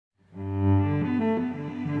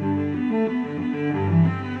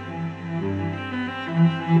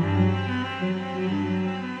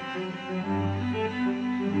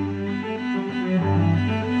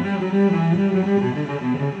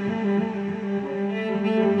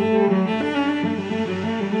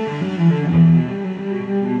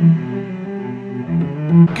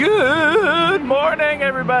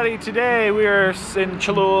everybody, today we are in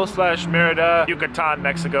Cholula/Mérida, Yucatan,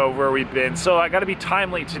 Mexico, where we've been. So I gotta be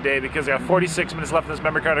timely today because I got 46 minutes left in this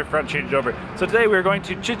memory card I forgot to change it over. So today we're going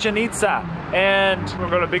to Chichén Itzá, and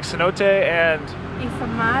we're going to Big Cenote and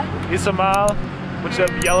Izamal, which is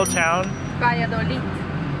a yellow town. Valladolid.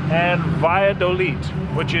 And Valladolid,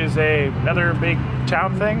 which is another big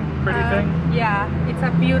town thing, pretty thing. Yeah, it's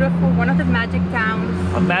a beautiful, one of the magic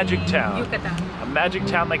towns. A magic town. Yucatan. A magic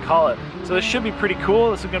town, they call it. So this should be pretty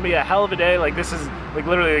cool. This is gonna be a hell of a day. Like, this is like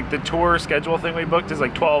literally like the tour schedule thing we booked is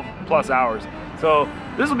like 12 plus hours. So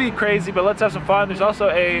this will be crazy, but let's have some fun. There's also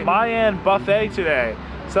a Mayan buffet today.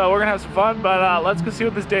 So we're gonna have some fun, but let's go see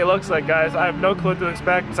what this day looks like, guys. I have no clue what to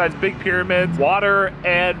expect besides big pyramids, water,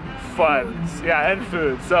 and fun. Yeah, and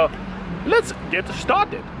food. So let's get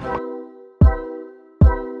started.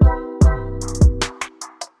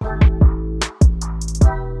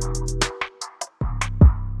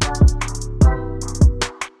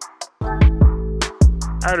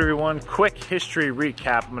 Alright everyone, quick history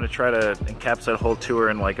recap. I'm gonna try to encapsulate the whole tour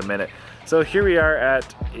in like a minute. So here we are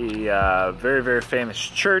at a very, very famous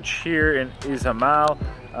church here in Izamal.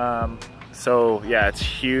 So yeah, it's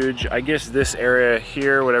huge. I guess this area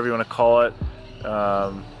here, whatever you want to call it,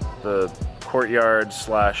 the courtyard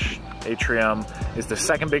slash atrium, is the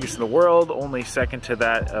second biggest in the world, only second to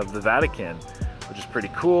that of the Vatican, which is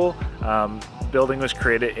pretty cool. Building was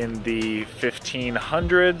created in the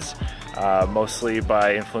 1500s. Mostly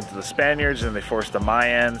by influence of the Spaniards, and they forced the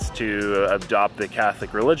Mayans to adopt the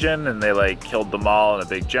Catholic religion, and they like killed them all in a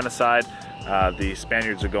big genocide. The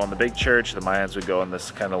Spaniards would go in the big church, the Mayans would go in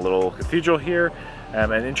this kind of little cathedral here.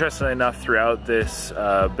 And interestingly enough, throughout this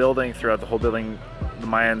building, throughout the whole building, the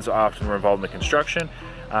Mayans often were involved in the construction.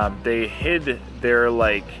 They hid their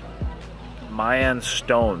like Mayan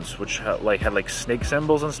stones, which had like snake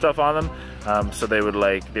symbols and stuff on them, so they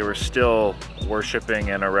were still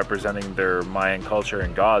worshiping and are representing their Mayan culture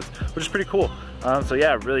and gods, which is pretty cool. So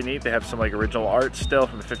yeah, really neat. They have some like original art still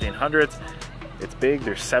from the 1500s. It's big.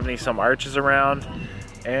 There's 70 some arches around,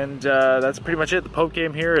 and that's pretty much it. The Pope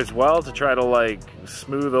came here as well to try to like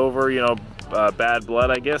smooth over, you know, bad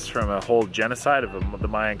blood, I guess, from a whole genocide of the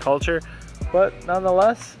Mayan culture, but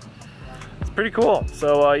nonetheless, pretty cool.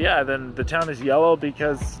 So yeah, then the town is yellow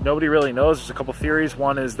because nobody really knows. There's a couple theories.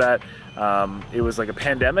 One is that it was like a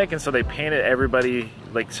pandemic, and so they painted everybody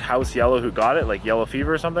like house yellow who got it, like yellow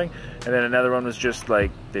fever or something. And then another one was just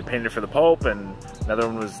like they painted it for the Pope, and another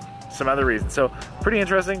one was some other reason. So pretty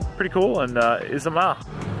interesting, pretty cool. And Izamal.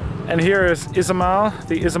 And here is Izamal,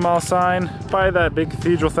 the Izamal sign by that big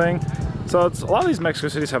cathedral thing. So it's a lot of these Mexico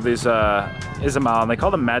cities have these Izamal, and they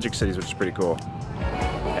call them magic cities, which is pretty cool.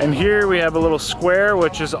 And here we have a little square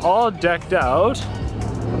which is all decked out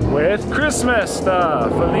with Christmas stuff.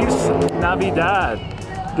 Feliz Navidad.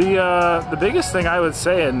 The biggest thing I would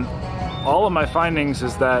say in all of my findings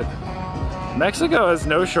is that Mexico has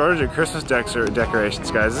no shortage of Christmas decorations,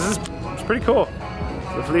 guys. It's pretty cool.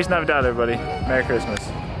 So Feliz Navidad, everybody. Merry Christmas.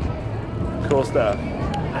 Cool stuff.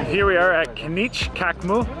 And here we are at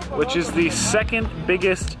Cacmu, which is the second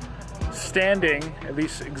biggest standing, at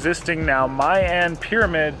least existing now, Mayan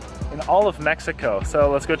pyramid in all of Mexico.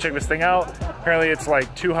 So let's go check this thing out. Apparently it's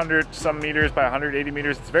like 200 some meters by 180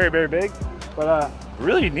 meters. It's very, very big, but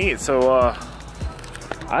really neat. So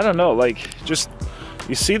I don't know, like just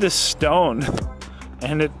you see this stone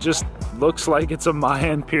and it just looks like it's a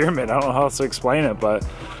Mayan pyramid. I don't know how else to explain it, but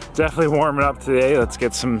definitely warming up today. Let's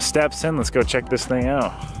get some steps in. Let's go check this thing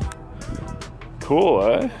out. Cool,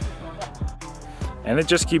 eh? And it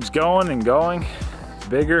just keeps going and going. It's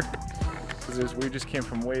bigger. We just came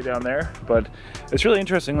from way down there, but it's really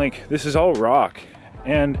interesting. Like, this is all rock,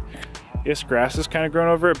 and yes, grass is kind of grown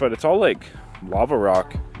over it, but it's all like lava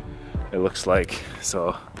rock, it looks like.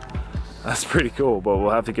 So that's pretty cool, but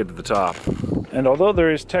we'll have to get to the top. And although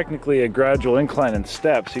there is technically a gradual incline and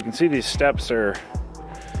steps, you can see these steps are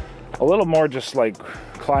a little more just like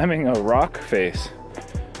climbing a rock face,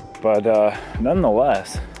 but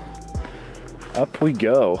nonetheless, up we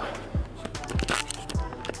go.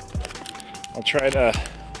 I'll try to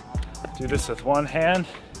do this with one hand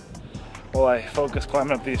while I focus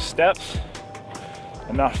climbing up these steps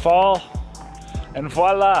and not fall. And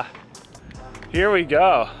voila, here we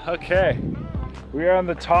go. Okay, we are on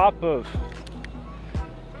the top of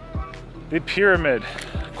the pyramid.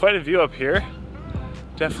 Quite a view up here.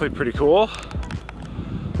 Definitely pretty cool.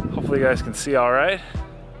 Hopefully you guys can see all right.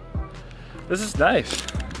 This is nice.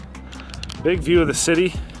 Big view of the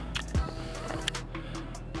city.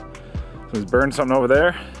 There's burned something over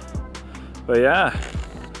there. But yeah,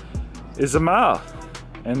 Izamal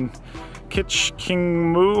and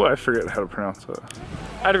Chichén Itzá, I forget how to pronounce it.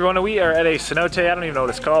 Alright everyone, we are at a cenote. I don't even know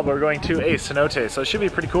what it's called, but we're going to a cenote, so it should be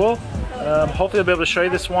pretty cool. Hopefully I'll be able to show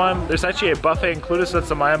you this one. There's actually a buffet included, so that's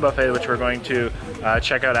the Mayan buffet, which we're going to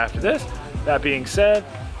check out after this. That being said,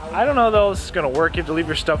 I don't know though this is going to work. You have to leave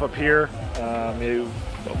your stuff up here.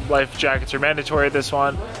 Life jackets are mandatory at this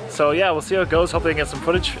one. So yeah, we'll see how it goes. Hopefully I can get some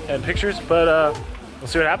footage and pictures, but we'll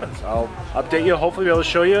see what happens. I'll update you, hopefully be able to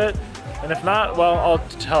show you it. And if not, well, I'll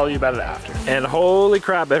tell you about it after. And holy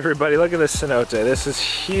crap, everybody, look at this cenote. This is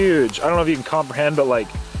huge. I don't know if you can comprehend, but like,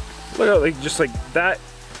 look at like just like that,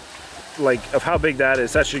 like of how big that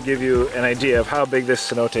is. That should give you an idea of how big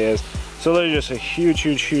this cenote is. So literally just a huge,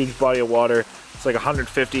 huge, huge body of water. It's like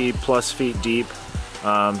 150 plus feet deep.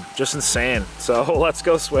 Just insane. So let's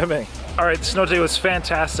go swimming. All right, the cenote was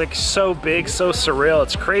fantastic. So big, so surreal.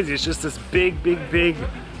 It's crazy. It's just this big, big, big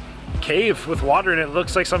cave with water in it. It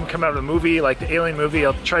looks like something coming out of a movie, like the Alien movie.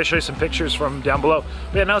 I'll try to show you some pictures from down below.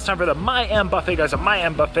 But yeah, now it's time for the Mayan buffet, guys. A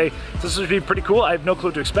Mayan buffet. So this would be pretty cool. I have no clue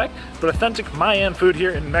what to expect, but authentic Mayan food here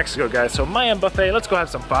in Mexico, guys. So Mayan buffet, let's go have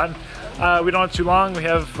some fun. We don't have too long. We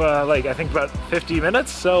have like I think about 50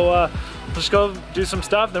 minutes. So let's go do some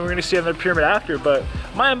stuff. Then we're gonna see another pyramid after. But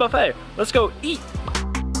Mayan buffet, let's go eat.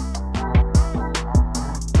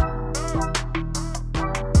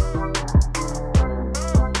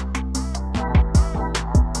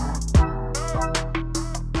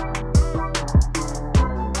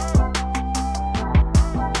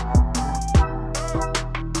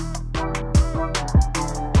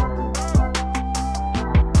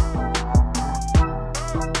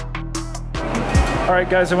 All right,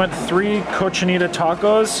 guys, I went 3 cochinita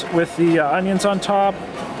tacos with the onions on top.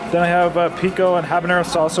 Then I have pico and habanero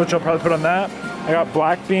salsa, which I'll probably put on that. I got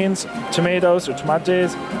black beans, tomatoes or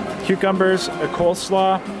tomates, cucumbers, a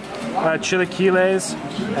coleslaw, chilaquiles,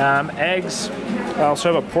 eggs. I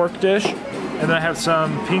also have a pork dish. And then I have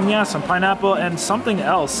some piña, some pineapple, and something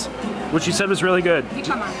else, which you said was really good.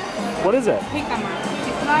 Jicama. What is it? Jicama.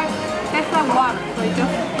 It's like water, so it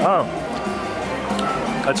just... Oh.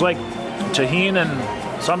 It's like tahini and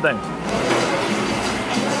something.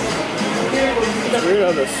 It's weird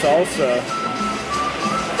how the salsa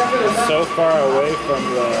is so far away from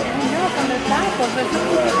the... No, from the tacos. There's no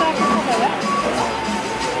tacos over there.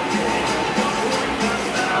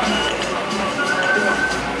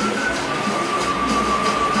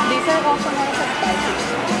 These are also not as spicy.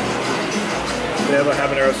 They have a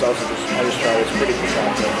habanero salsa. I just tried it. It's pretty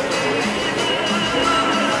picante.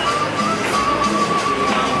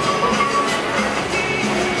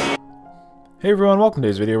 Hey everyone, welcome to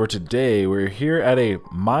today's video where today we're here at a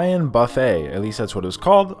Mayan buffet. At least that's what it was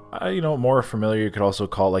called. You know, more familiar, you could also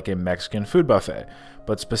call it like a Mexican food buffet.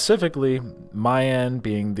 But specifically, Mayan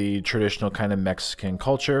being the traditional kind of Mexican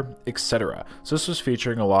culture, etc. So this was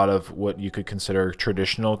featuring a lot of what you could consider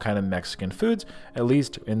traditional kind of Mexican foods, at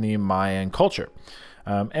least in the Mayan culture.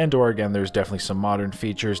 And/or again, there's definitely some modern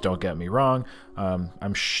features, don't get me wrong. I'm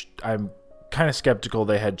kind of skeptical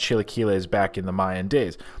they had chilaquiles back in the Mayan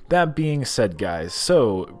days. That being said, guys,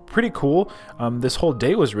 so pretty cool. This whole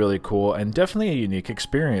day was really cool and definitely a unique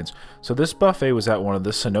experience. So this buffet was at one of the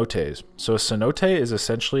cenotes. So a cenote is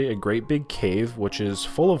essentially a great big cave which is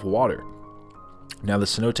full of water. Now the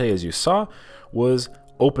cenote, as you saw, was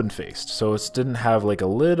open-faced, so it didn't have like a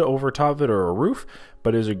lid over top of it or a roof,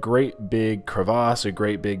 but it was a great big crevasse, a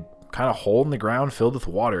great big kind of hole in the ground filled with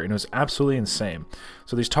water, and it was absolutely insane.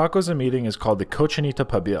 So these tacos I'm eating is called the cochinita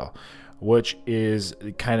pibil, which is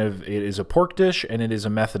it is a pork dish, and it is a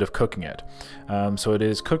method of cooking it. So it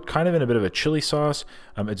is cooked kind of in a bit of a chili sauce.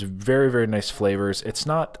 It's very, very nice flavors. It's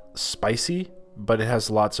not spicy, but it has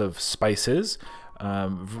lots of spices.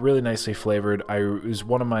 Really nicely flavored. It was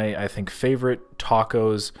one of my, I think, favorite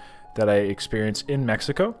tacos that I experienced in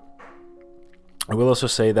Mexico. I will also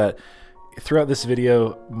say that throughout this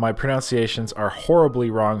video, my pronunciations are horribly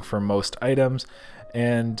wrong for most items,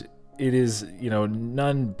 and it is, you know,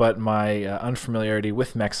 none but my unfamiliarity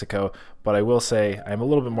with Mexico, but I will say I'm a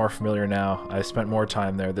little bit more familiar now. I spent more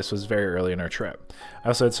time there. This was very early in our trip. I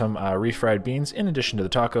also had some refried beans in addition to the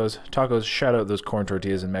tacos. Tacos, shout out those corn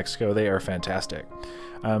tortillas in Mexico. They are fantastic.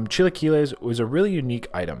 Chilaquiles was a really unique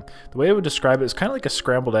item. The way I would describe it is kind of like a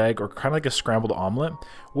scrambled egg or kind of like a scrambled omelet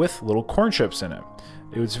with little corn chips in it.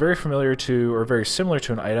 It was very familiar to, or very similar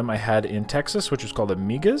to, an item I had in Texas, which was called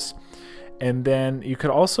amigas. And then you could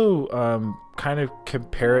also kind of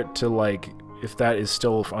compare it to, like, if that is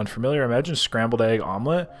still unfamiliar, imagine scrambled egg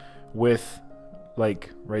omelet with, like,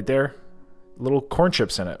 right there, little corn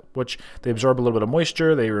chips in it, which they absorb a little bit of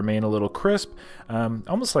moisture. They remain a little crisp,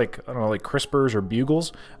 almost like, I don't know, like Crispers or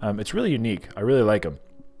Bugles. It's really unique. I really like them.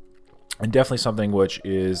 And definitely something which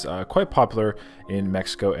is quite popular in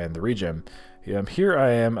Mexico and the region. Here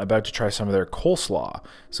I am about to try some of their coleslaw.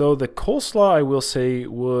 So the coleslaw, I will say,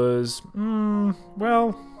 was,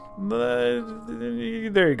 well,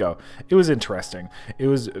 there you go. It was interesting. It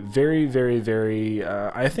was very, very, very,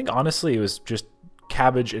 I think honestly it was just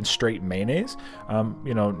cabbage and straight mayonnaise.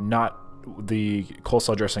 You know, not the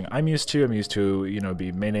coleslaw dressing I'm used to. I'm used to, you know,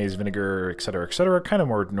 be mayonnaise, vinegar, etc., kind of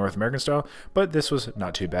more North American style, but this was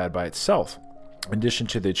not too bad by itself. In addition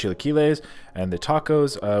to the chilaquiles and the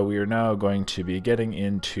tacos, we are now going to be getting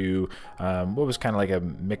into what was kind of like a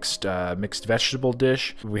mixed vegetable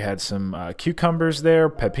dish. We had some cucumbers there,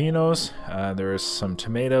 pepinos. There was some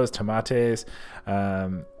tomatoes, tomates,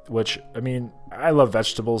 which, I mean, I love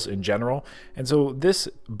vegetables in general. And so this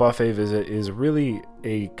buffet visit is really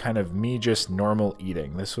a kind of me just normal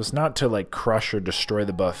eating. This was not to like crush or destroy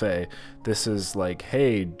the buffet. This is like,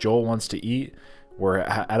 hey, Joel wants to eat. We're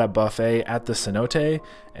at a buffet at the cenote,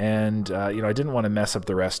 and you know, I didn't want to mess up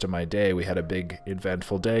the rest of my day. We had a big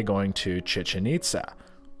eventful day going to Chichén Itzá.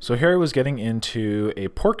 So here I was getting into a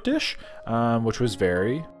pork dish, which was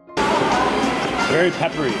very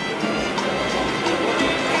peppery.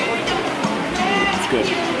 It's good.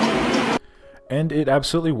 And it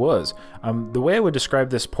absolutely was. The way I would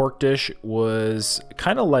describe this pork dish was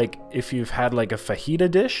kind of like if you've had like a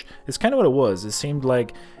fajita dish. It's kind of what it was. It seemed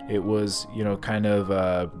like it was, you know, kind of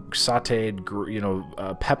sauteed, you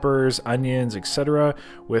know, peppers, onions, etc.,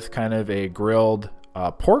 with kind of a grilled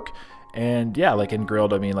pork. And yeah, like in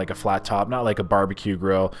grilled, I mean like a flat top, not like a barbecue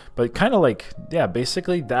grill, but kind of like, yeah,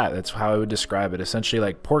 basically that. That's how I would describe it. Essentially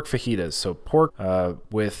like pork fajitas. So pork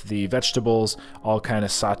with the vegetables all kind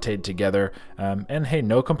of sauteed together. And hey,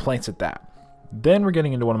 no complaints at that. Then we're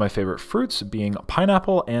getting into one of my favorite fruits, being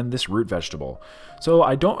pineapple and this root vegetable. So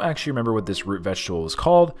I don't actually remember what this root vegetable was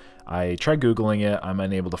called. I tried Googling it. I'm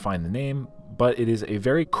unable to find the name, but it is a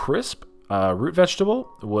very crisp root vegetable,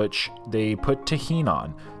 which they put tahini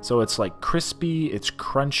on. So it's like crispy, it's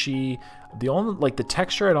crunchy. The only, like the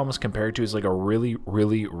texture I'd almost compare it to is like a really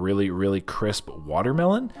crisp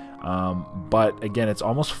watermelon. But again, it's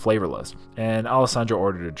almost flavorless. And Alessandra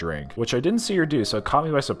ordered a drink, which I didn't see her do, so it caught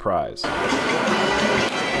me by surprise.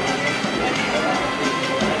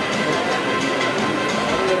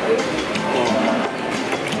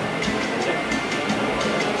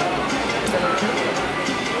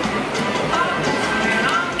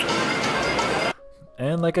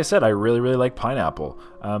 And like I said, I really like pineapple.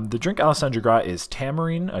 The drink Alessandra got is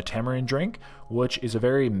tamarind, a tamarind drink, which is a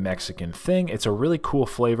very Mexican thing. It's a really cool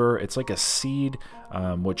flavor. It's like a seed,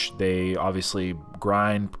 which they obviously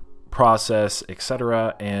grind, process,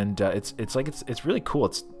 etc. And it's really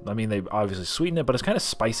cool. I mean, they obviously sweeten it, but it's kind of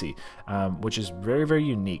spicy, which is very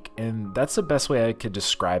unique. And that's the best way I could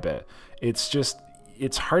describe it.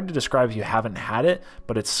 It's hard to describe if you haven't had it,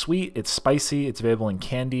 but it's sweet, it's spicy, it's available in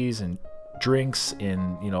candies and drinks,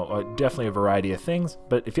 in, you know, definitely a variety of things.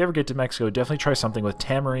 But if you ever get to Mexico, definitely try something with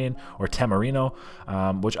tamarind or tamarino,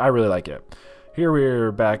 which I really like it. Here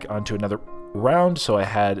we're back onto another round. So I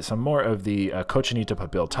had some more of the cochinita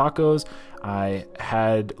pibil tacos. I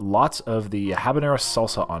had lots of the habanero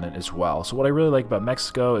salsa on it as well. So what I really like about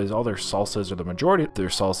Mexico is all their salsas, or the majority of their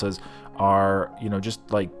salsas, are, you know, just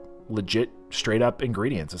like legit straight up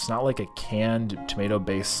ingredients. It's not like a canned tomato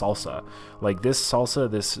based salsa. Like this salsa,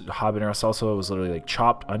 this habanero salsa, was literally like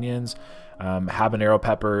chopped onions, habanero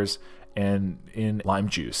peppers, and in lime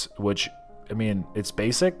juice, which, I mean, it's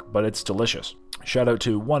basic, but it's delicious. Shout out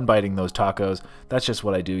to One Biting those tacos. That's just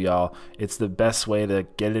what I do, y'all. It's the best way to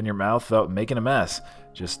get it in your mouth without making a mess.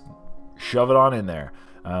 Just shove it on in there.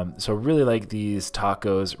 So really like these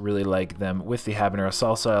tacos, really like them with the habanero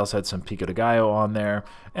salsa. I also had some pico de gallo on there,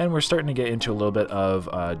 and we're starting to get into a little bit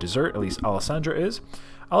of dessert, at least Alessandra is.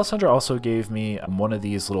 Alessandra also gave me one of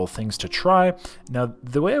these little things to try. Now,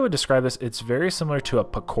 the way I would describe this, it's very similar to a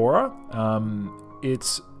pakora.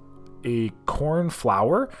 It's a corn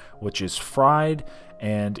flour, which is fried,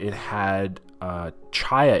 and it had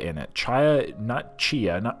chia in it. Chia, not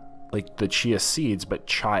chia, not like the chia seeds, but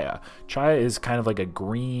chia. Chia is kind of like a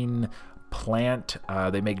green plant.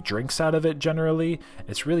 They make drinks out of it generally.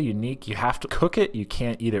 It's really unique. You have to cook it. You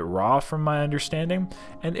can't eat it raw, from my understanding.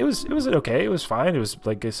 And it was okay. It was fine. It was,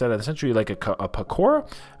 like I said, essentially like a pakora,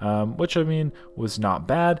 which, I mean, was not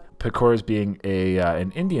bad. Pakoras being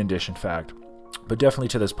an Indian dish, in fact. But definitely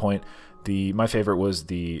to this point, my favorite was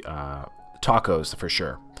the tacos for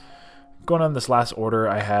sure. Going on this last order,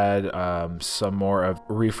 I had some more of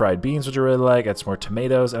refried beans, which I really like. I had some more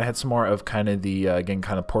tomatoes, and I had some more of kind of the, again,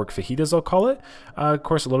 kind of pork fajitas, I'll call it. Of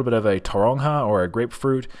course, a little bit of a toronja, or a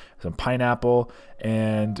grapefruit, some pineapple,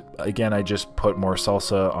 and again, I just put more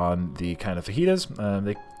salsa on the kind of fajitas.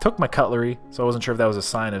 They took my cutlery, so I wasn't sure if that was a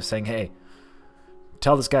sign of saying, hey,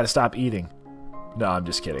 tell this guy to stop eating. No, I'm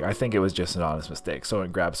just kidding. I think it was just an honest mistake. So I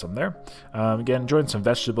grabbed some there. Again, enjoying some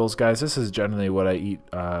vegetables, guys. This is generally what I eat.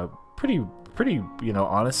 Pretty, you know,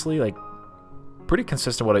 honestly, like pretty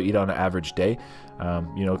consistent what I eat on an average day.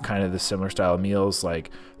 You know, kind of the similar style of meals,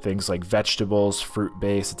 like things like vegetables,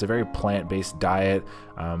 fruit-based. It's a very plant-based diet.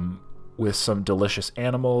 With some delicious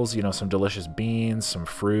animals, you know, some delicious beans, some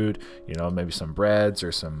fruit, you know, maybe some breads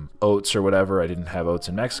or some oats or whatever. I didn't have oats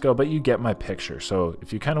in Mexico, but you get my picture. So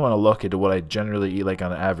if you kind of want to look into what I generally eat like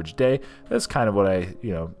on an average day, that's kind of what I,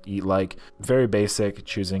 you know, eat like. Very basic,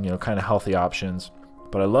 choosing, you know, kind of healthy options.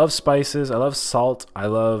 But I love spices, I love salt, I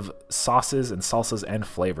love sauces and salsas and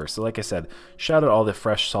flavor. So like I said, shout out all the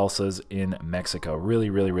fresh salsas in Mexico. Really,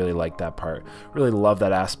 really, really like that part. Really love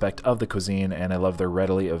that aspect of the cuisine, and I love their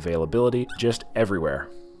readily availability just everywhere.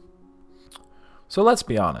 So let's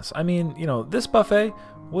be honest. I mean, you know, this buffet,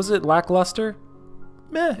 was it lackluster?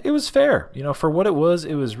 Meh, it was fair. You know, for what it was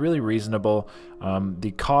really reasonable.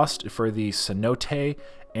 The cost for the cenote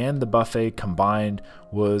and the buffet combined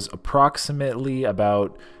was approximately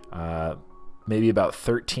about maybe about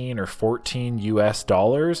 13 or 14 US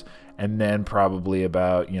dollars, and then probably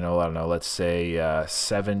about, you know, I don't know, let's say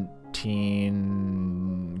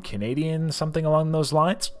 17 Canadian, something along those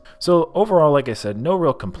lines. So overall, like I said, no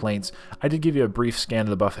real complaints. I did give you a brief scan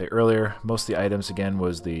of the buffet earlier. Most of the items again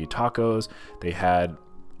was the tacos. They had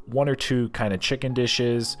one or two kind of chicken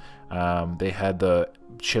dishes. They had the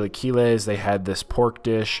chilaquiles, they had this pork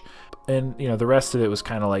dish, and you know, the rest of it was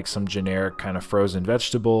kind of like some generic kind of frozen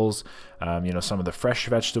vegetables. You know, some of the fresh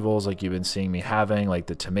vegetables like you've been seeing me having, like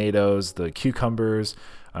the tomatoes, the cucumbers,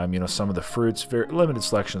 you know, some of the fruits, very limited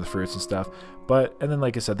selection of the fruits and stuff. And then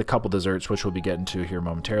like I said, the couple desserts, which we'll be getting to here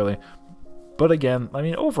momentarily. But again, I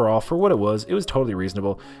mean, overall, for what it was totally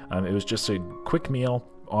reasonable. It was just a quick meal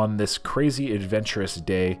on this crazy adventurous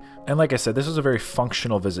day. And like I said, this was a very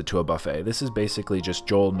functional visit to a buffet. This is basically just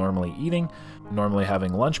Joel normally eating, normally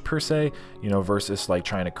having lunch per se, you know, versus like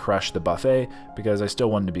trying to crush the buffet, because I still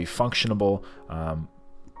wanted to be functionable.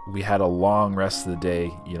 We had a long rest of the day,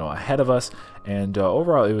 you know, ahead of us, and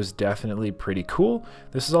overall it was definitely pretty cool.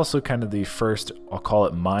 This is also kind of the first, I'll call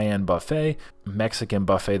it Mayan buffet, Mexican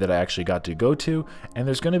buffet that I actually got to go to, and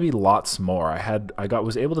there's going to be lots more. I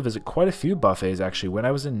was able to visit quite a few buffets actually when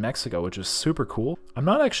I was in Mexico, which was super cool. I'm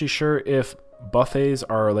not actually sure if buffets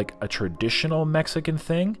are like a traditional Mexican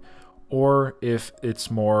thing, or if it's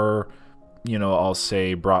more, you know, I'll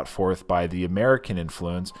say brought forth by the American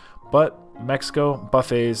influence. But Mexico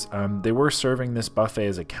buffets, they were serving this buffet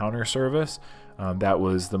as a counter service. That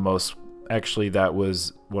was the most, actually that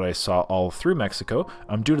was what I saw all through Mexico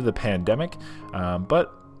due to the pandemic.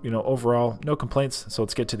 But you know, overall, no complaints. So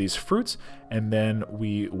let's get to these fruits, and then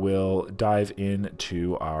we will dive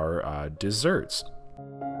into our desserts.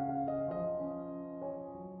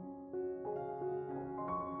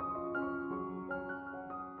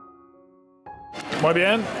 Muy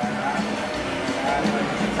bien.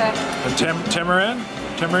 Tamarind?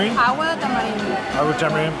 Tamarind? Agua de tamarindo. Agua de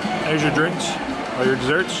tamarind. There's your drinks, or your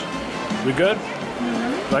desserts. We good?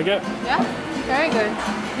 Mm-hmm. Like it? Yeah, very good.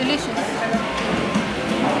 Delicious.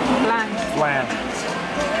 Bland. Bland.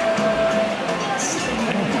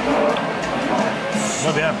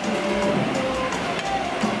 Muy bien.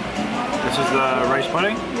 This is the rice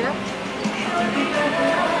pudding? Yeah.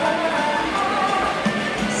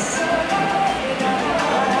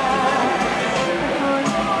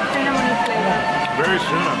 Very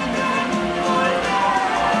soon.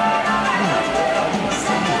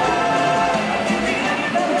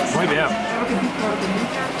 Muy bien.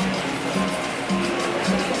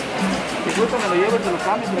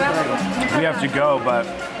 We have to go, but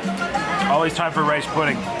always time for rice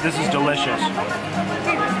pudding. This is delicious.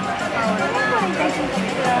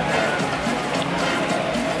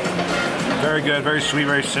 Very good, very sweet,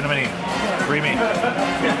 very cinnamony, creamy.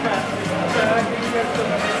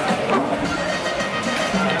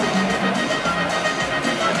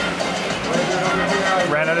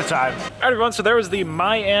 Ran out of time. All right, everyone, so there was the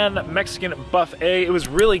Mayan Mexican buffet. It was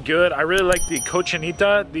really good. I really like the Chichén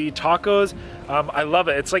Itzá, the tacos. I love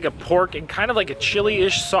it. It's like a pork and kind of like a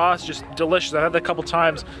chili-ish sauce, just delicious. I had that a couple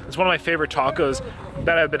times. It's one of my favorite tacos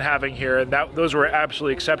that I've been having here, and those were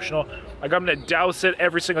absolutely exceptional. Like, I'm gonna douse it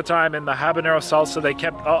every single time in the habanero salsa. They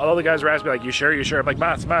kept, all the guys were asking me like, you sure, you sure? I'm like,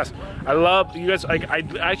 mas. I love, you guys, like, I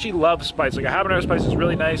actually love spice. Like, a habanero spice is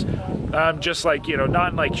really nice. Just like, you know,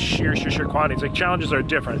 not in like sheer quantities. Like, challenges are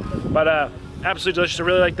different, but absolutely delicious. I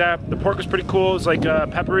really like that. The pork was pretty cool. It was like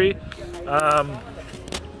peppery.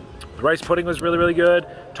 The rice pudding was really good.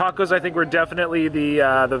 Tacos, I think, were definitely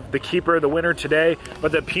the keeper, the winner today.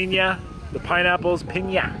 But the piña The pineapples,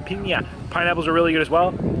 piña. Pineapples are really good as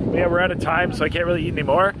well. Yeah, we're out of time, so I can't really eat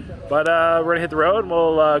anymore. But we're gonna hit the road.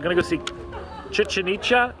 We'll gonna go see Chichén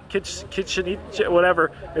Itzá,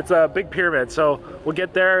 whatever. It's a big pyramid, so we'll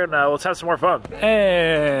get there and let's have some more fun.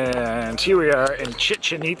 And here we are in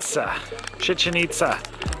Chichén Itzá,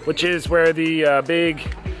 which is where the big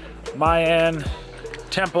Mayan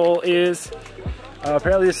temple is.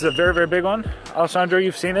 Apparently this is a very, very big one. Alessandra,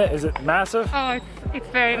 you've seen it. Is it massive? Oh, it's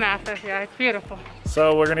very massive. Yeah, it's beautiful.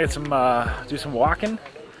 So we're gonna get some, do some walking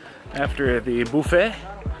after the buffet.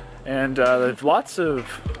 And there's lots of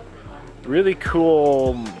really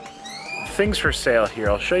cool things for sale here.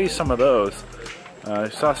 I'll show you some of those. I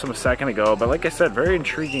saw some a second ago, but like I said, very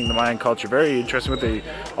intriguing, the Mayan culture. Very interesting with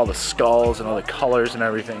all the skulls and all the colors and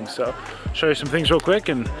everything. So I'll show you some things real quick,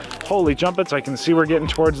 and holy jumpets, I can see we're getting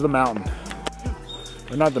towards the mountain.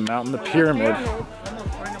 Or not the mountain, the pyramid.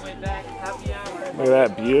 Look at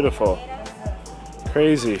that, beautiful.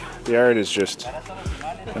 Crazy. The art is just,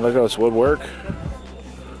 and look at this woodwork.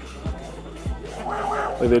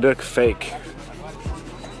 Like they look fake.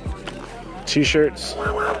 T-shirts.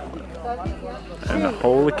 And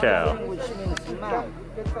holy cow.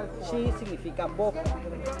 Chi significa boca.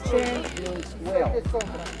 Chen means well.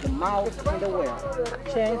 The mouth and the well.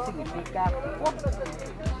 Chen significa boca.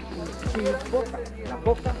 Chi boca. La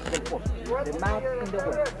boca del pozo. The mouth and the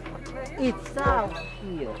well. Itzá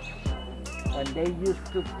here. And they used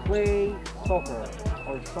to play soccer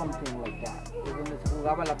or something like that. Es donde se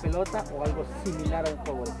jugaba la pelota o algo similar a un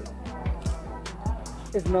juego de pelota.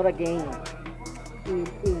 It's not a game. It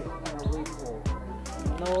is a ritual.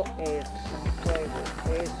 No es un juego,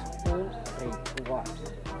 es un ritual.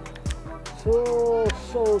 So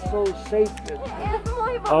sacred.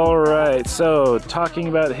 All right, so talking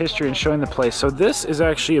about history and showing the place. So this is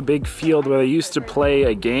actually a big field where they used to play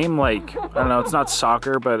a game like, I don't know, it's not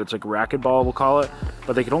soccer, but it's like racquetball, we'll call it.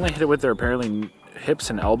 But they could only hit it with their apparently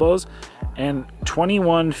hips and elbows. And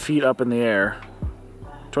 21 feet up in the air,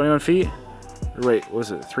 21 feet? Or wait, what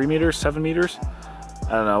was it 3 meters, 7 meters?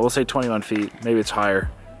 I don't know, we'll say 21 feet, maybe it's higher.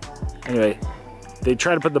 Anyway, they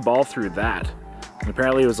tried to put the ball through that. And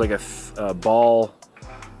apparently it was like a ball,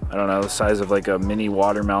 I don't know, the size of like a mini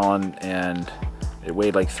watermelon, and it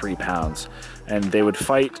weighed like 3 pounds. And they would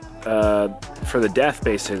fight for the death,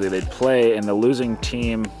 basically. They'd play, and the losing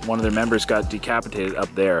team, one of their members got decapitated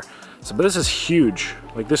up there. So, but this is huge.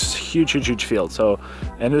 Like this is huge field. So,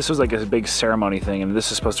 and this was like a big ceremony thing, and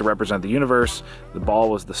this is supposed to represent the universe. The ball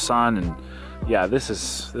was the sun, and yeah, this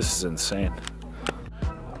is insane.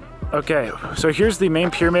 Okay, so here's the main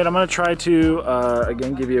pyramid. I'm gonna try to,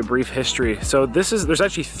 again, give you a brief history. So there's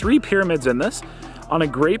actually 3 pyramids in this, on a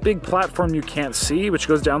great big platform you can't see, which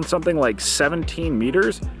goes down something like 17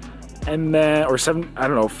 meters, and then, or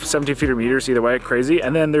 17 feet or meters, either way, crazy.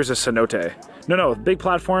 And then there's a cenote. No, big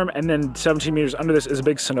platform, and then 17 meters under this is a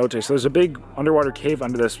big cenote. So there's a big underwater cave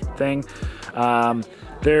under this thing.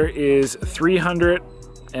 There is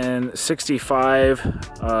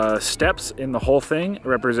 365 steps in the whole thing,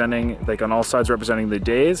 representing, like on all sides, representing the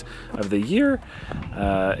days of the year.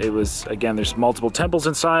 It was, again, there's multiple temples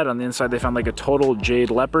inside. On the inside they found like a total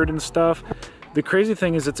jade leopard and stuff. The crazy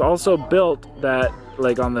thing is it's also built that,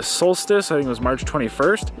 like on the solstice, I think it was March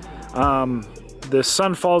 21st, the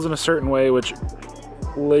sun falls in a certain way, which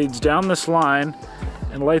leads down this line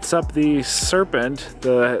and lights up the serpent,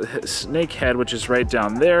 the snake head, which is right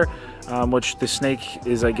down there. Which the snake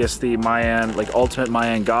is, I guess, the Mayan, like ultimate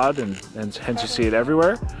Mayan god, and hence you see it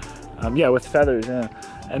everywhere. Yeah, with feathers, yeah.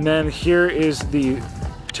 And then here is the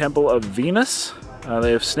temple of Venus.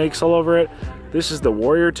 They have snakes all over it. This is the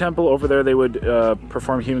warrior temple. Over there they would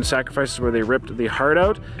perform human sacrifices where they ripped the heart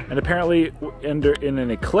out. And apparently in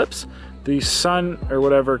an eclipse, the sun or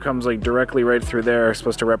whatever comes like directly right through there,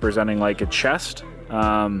 supposed to representing like a chest.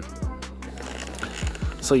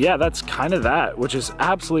 So yeah, that's kind of that, which is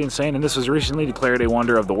absolutely insane. And this was recently declared a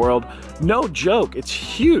wonder of the world. No joke, it's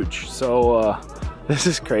huge. So this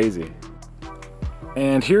is crazy.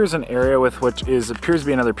 And here's an area with which appears to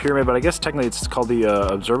be another pyramid, but I guess technically it's called the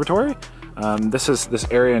observatory. This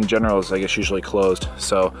area in general is, I guess, usually closed.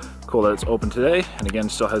 So cool that it's open today. And again,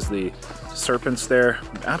 still has the serpents there.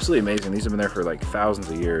 Absolutely amazing. These have been there for like thousands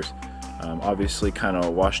of years. Obviously kind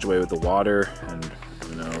of washed away with the water and,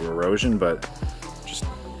 you know, erosion, but just,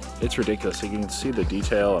 it's ridiculous. You can see the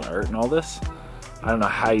detail and art and all this. I don't know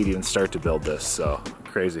how you'd even start to build this, so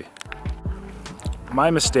crazy. My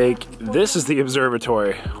mistake, this is the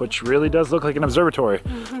observatory, which really does look like an observatory.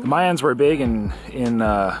 The Mayans were big in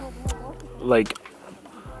like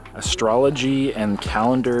astrology and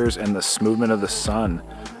calendars and the movement of the sun.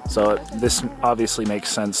 So this obviously makes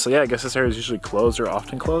sense. So yeah, I guess this area is usually closed or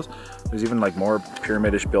often closed. There's even like more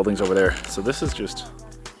pyramidish buildings over there. So this is just,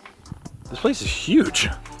 this place is huge.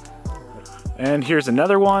 And here's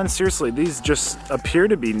another one. Seriously, these just appear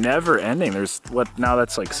to be never ending. There's what, now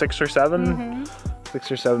that's like 6 or 7?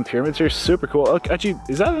 6 or 7 pyramids here. Super cool. Oh, actually,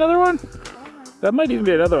 is that another one? That might even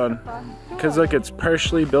be another one. Because like it's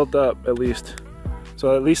partially built up at least.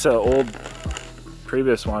 So at least an old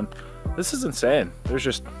previous one. This is insane. There's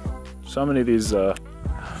just so many of these.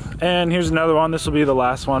 And here's another one. This will be the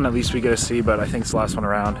last one. At least we get to see, but I think it's the last one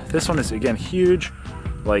around. This one is again huge.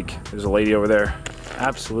 Like there's a lady over there.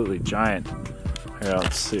 Absolutely giant. Here,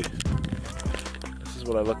 let's see. This is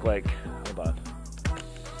what I look like. Hold on.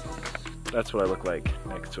 That's what I look like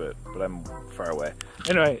next to it, but I'm far away.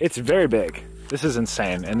 Anyway, it's very big. This is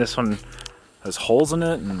insane. And this one has holes in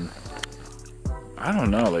it, and I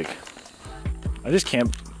don't know, like, I just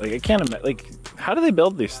can't, like, I can't imagine, like, how do they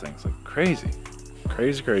build these things? Like, crazy.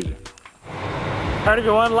 Crazy, crazy. All right,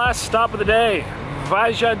 everyone, last stop of the day.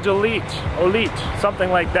 Valladolid,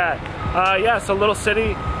 something like that. Yeah, it's a little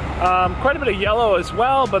city. Quite a bit of yellow as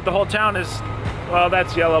well, but the whole town is, well,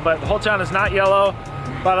 that's yellow, but the whole town is not yellow.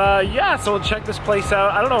 But yeah, so we'll check this place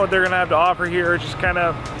out. I don't know what they're gonna have to offer here. Just kind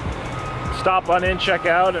of stop on in, check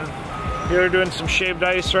out, and here they're doing some shaved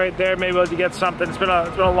ice right there. Maybe we'll get something. It's been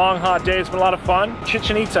a long, hot day. It's been a lot of fun.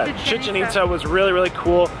 Chichén Itzá was really, really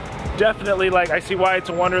cool. Definitely, like, I see why it's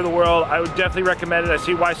a wonder of the world. I would definitely recommend it. I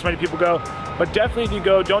see why so many people go. But definitely if you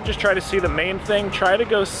go, don't just try to see the main thing. Try to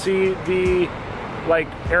go see the, like,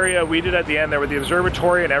 area we did at the end there with the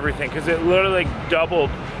observatory and everything, because it literally like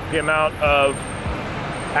doubled the amount of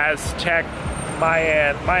Aztec,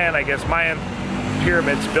 Mayan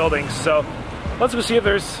pyramids buildings. So let's go see if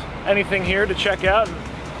there's anything here to check out.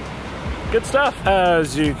 Good stuff.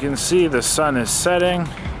 As you can see, the sun is setting.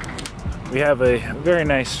 We have a very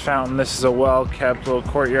nice fountain. This is a well-kept little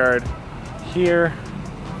courtyard here.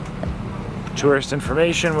 Tourist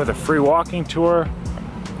information with a free walking tour.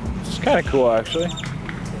 It's kind of cool, actually.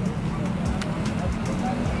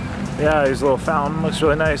 Yeah, there's a little fountain. Looks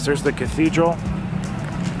really nice. There's the cathedral.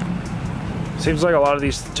 Seems like a lot of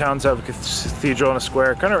these towns have a cathedral in a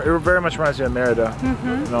square. Kind of, it very much reminds me of Merida. You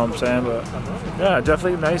know what I'm saying? But yeah,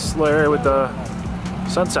 definitely a nice little area with the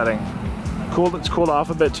sun setting. Cool. It's cooled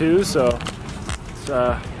off a bit too, so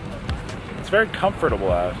it's very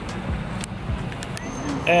comfortable out.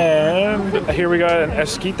 And here we got an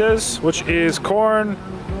esquites, which is corn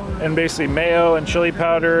and basically mayo and chili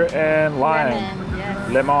powder and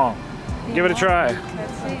lime. Lemon. Give it a try.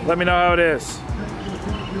 Let me know how it is.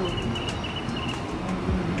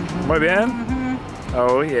 Muy bien?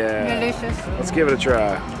 Oh yeah. Delicious. Let's give it a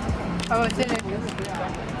try. Oh, it's delicious.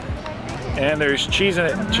 And there's cheese in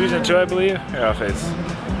it. Cheese in it too, I believe. Here, I'll face.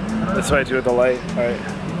 That's what I do with the light. All right.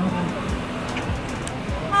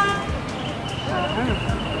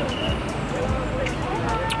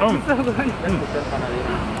 So good.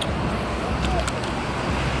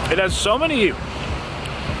 It has so many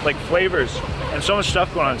like flavors and so much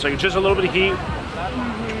stuff going on. It's like just a little bit of heat,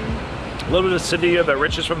 a little bit of acidity of the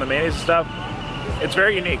richness from the mayonnaise and stuff. It's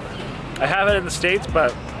very unique. I have it in the States,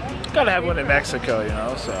 but gotta have one in Mexico, you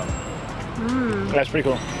know, so. That's pretty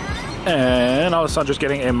cool. And Alessandra's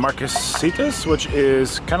getting a marquesitas, which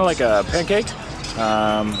is kind of like a pancake.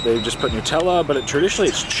 They just put Nutella, but traditionally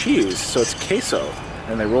it's cheese, so it's queso.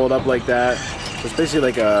 And they roll it up like that. So it's basically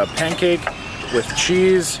like a pancake with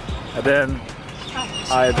cheese, and then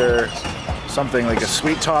either something like a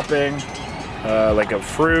sweet topping, like a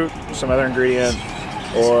fruit, some other ingredient,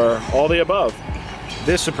 or all the above.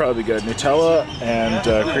 This would probably be good. Nutella and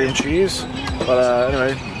cream cheese. But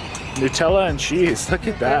anyway, Nutella and cheese. Look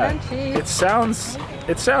at that. It sounds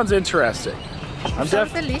interesting. Sounds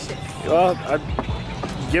delicious. Well, I'd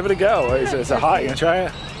give it a go. Is it hot? You gonna try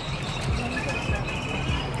it?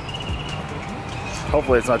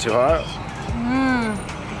 Hopefully it's not too hot.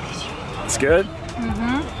 It's good?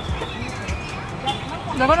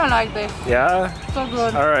 You're gonna like this. Yeah? So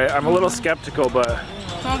good. All right, I'm a little skeptical, but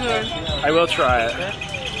So good. I will try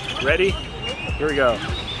it. Ready? Here we go.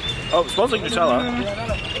 Oh, it smells like Nutella.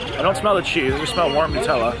 I don't smell the cheese, I just smell warm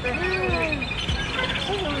Nutella.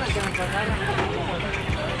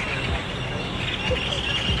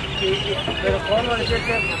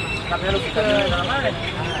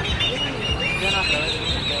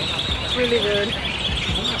 It's really good.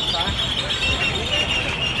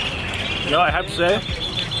 You know, I have to say,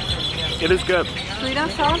 it is good. Sweet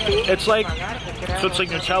and salty? It's like, so it's like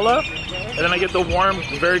Nutella, and then I get the warm,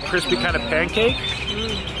 very crispy kind of pancake.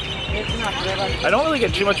 I don't really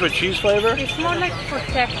get too much of a cheese flavor. It's more like for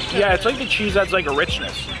texture. Yeah, it's like the cheese adds like a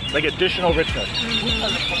richness, like additional richness.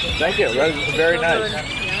 Thank you, that was very nice.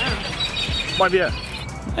 Yeah. Muy bien.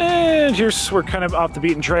 And we're kind of off the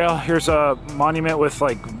beaten trail. Here's a monument with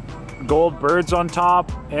like gold birds on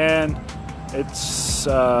top, and it's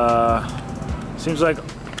seems like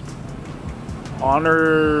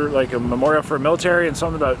honor, like a memorial for military and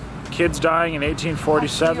something about kids dying in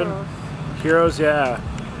 1847. Heroes, yeah.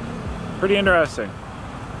 Pretty interesting.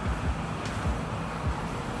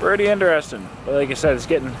 Pretty interesting. But like I said, it's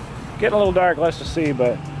getting a little dark, less to see,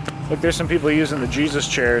 but look, there's some people using the Jesus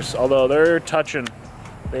chairs, although they're touching.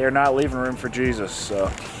 They are not leaving room for Jesus, so.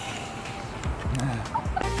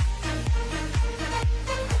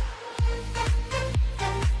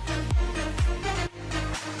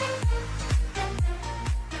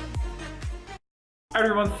 Alright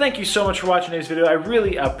everyone, thank you so much for watching today's video. I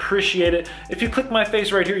really appreciate it. If you click my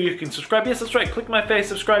face right here, you can subscribe. Yes, that's right, click my face,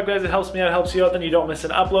 subscribe guys. It helps me out, it helps you out, then you don't miss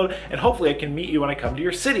an upload, and hopefully I can meet you when I come to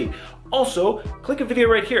your city. Also, click a video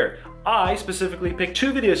right here. I specifically picked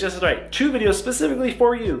 2 videos, yes that's right, 2 videos specifically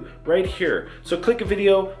for you right here. So click a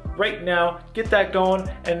video right now, get that going,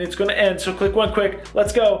 and it's gonna end. So click one quick,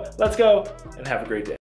 let's go, and have a great day.